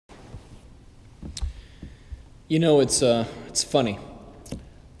It's funny.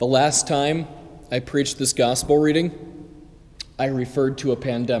 The last time I preached this gospel reading, I referred to a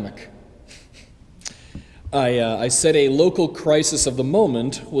pandemic. I said a local crisis of the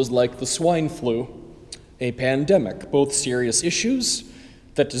moment was like the swine flu, a pandemic, both serious issues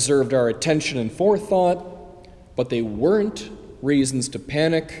that deserved our attention and forethought, but they weren't reasons to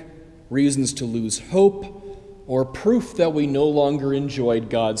panic, reasons to lose hope, or proof that we no longer enjoyed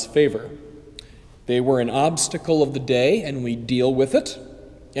God's favor. They were an obstacle of the day, and we'd deal with it,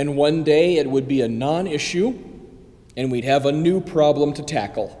 and one day it would be a non-issue, and we'd have a new problem to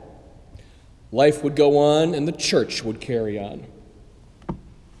tackle. Life would go on, and the church would carry on.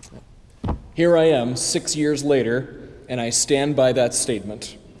 Here I am, 6 years later, and I stand by that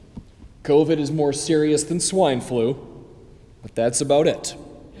statement. COVID is more serious than swine flu, but that's about it.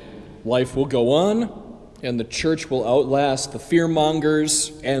 Life will go on, and the church will outlast the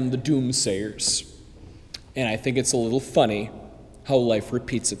fearmongers and the doomsayers. And I think it's a little funny how life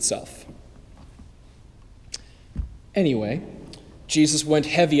repeats itself. Anyway, Jesus went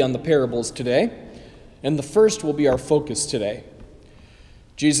heavy on the parables today, and the first will be our focus today.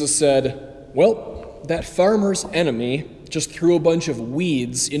 Jesus said, well, that farmer's enemy just threw a bunch of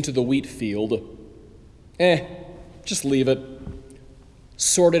weeds into the wheat field. Just leave it.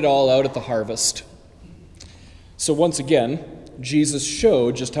 Sort it all out at the harvest. So once again, Jesus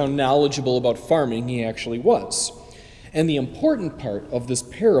showed just how knowledgeable about farming he actually was. And the important part of this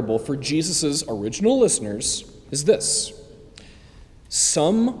parable for Jesus' original listeners is this.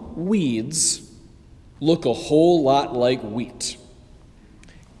 Some weeds look a whole lot like wheat.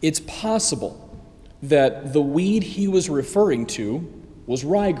 It's possible that the weed he was referring to was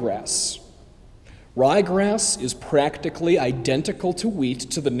ryegrass. Ryegrass is practically identical to wheat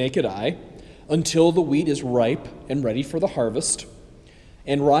to the naked eye until the wheat is ripe and ready for the harvest,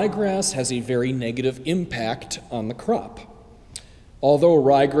 and ryegrass has a very negative impact on the crop. Although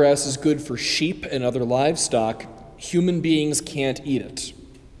ryegrass is good for sheep and other livestock, human beings can't eat it.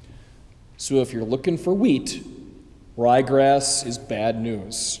 So if you're looking for wheat, ryegrass is bad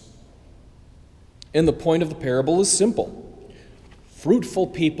news. And the point of the parable is simple. Fruitful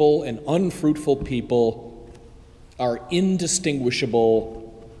people and unfruitful people are indistinguishable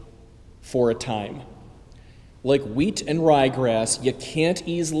for a time. Like wheat and ryegrass, you can't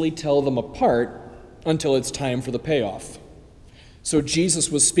easily tell them apart until it's time for the payoff. So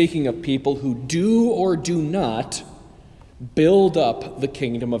Jesus was speaking of people who do or do not build up the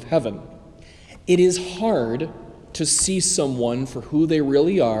kingdom of heaven. It is hard to see someone for who they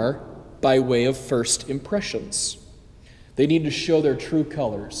really are by way of first impressions. They need to show their true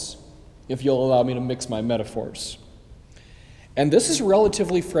colors, if you'll allow me to mix my metaphors. And this is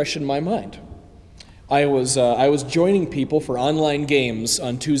relatively fresh in my mind. I was joining people for online games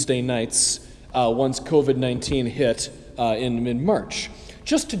on Tuesday nights once COVID-19 hit in mid-March,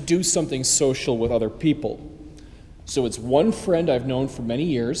 just to do something social with other people. So it's one friend I've known for many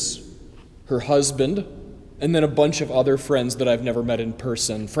years, her husband, and then a bunch of other friends that I've never met in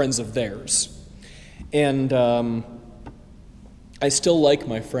person, friends of theirs. And I still like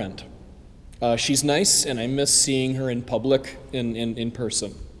my friend. She's nice, and I miss seeing her in public, in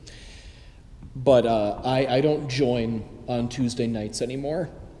person. But I don't join on Tuesday nights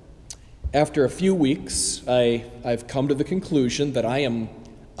anymore. After a few weeks, I've come to the conclusion that I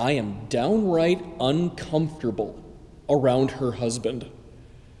am downright uncomfortable around her husband.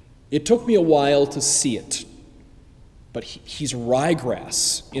 It took me a while to see it, but he's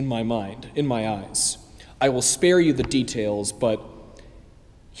ryegrass in my mind, in my eyes. I will spare you the details, but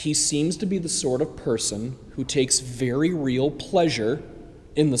he seems to be the sort of person who takes very real pleasure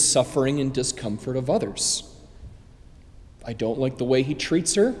in the suffering and discomfort of others. I don't like the way he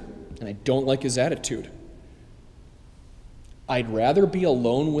treats her, and I don't like his attitude. I'd rather be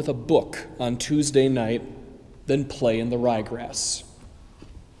alone with a book on Tuesday night than play in the ryegrass.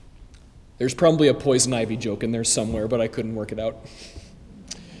 There's probably a poison ivy joke in there somewhere, but I couldn't work it out.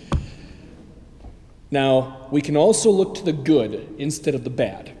 Now, we can also look to the good instead of the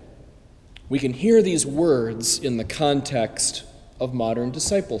bad. We can hear these words in the context of modern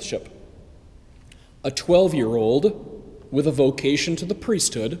discipleship. A 12-year-old with a vocation to the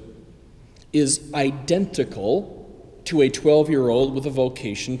priesthood is identical to a 12-year-old with a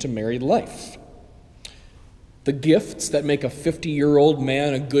vocation to married life. The gifts that make a 50-year-old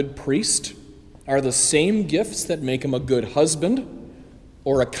man a good priest are the same gifts that make him a good husband,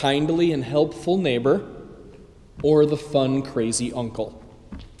 or a kindly and helpful neighbor, or the fun, crazy uncle.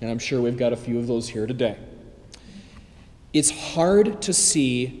 And I'm sure we've got a few of those here today. It's hard to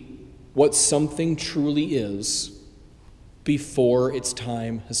see what something truly is before its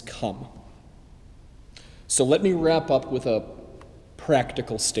time has come. So let me wrap up with a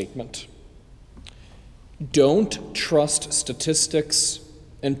practical statement. Don't trust statistics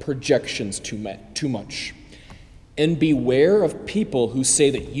and projections too much. And beware of people who say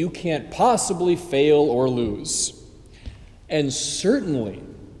that you can't possibly fail or lose. And certainly,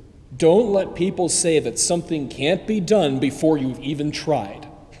 don't let people say that something can't be done before you've even tried.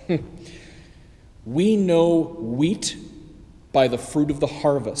 We know wheat by the fruit of the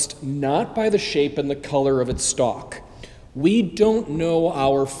harvest, not by the shape and the color of its stalk. We don't know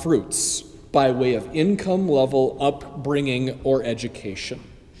our fruits by way of income level, upbringing, or education.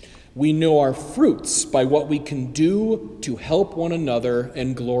 We know our fruits by what we can do to help one another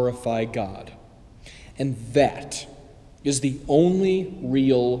and glorify God. And that is the only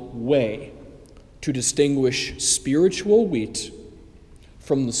real way to distinguish spiritual wheat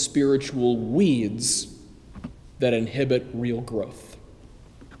from the spiritual weeds that inhibit real growth.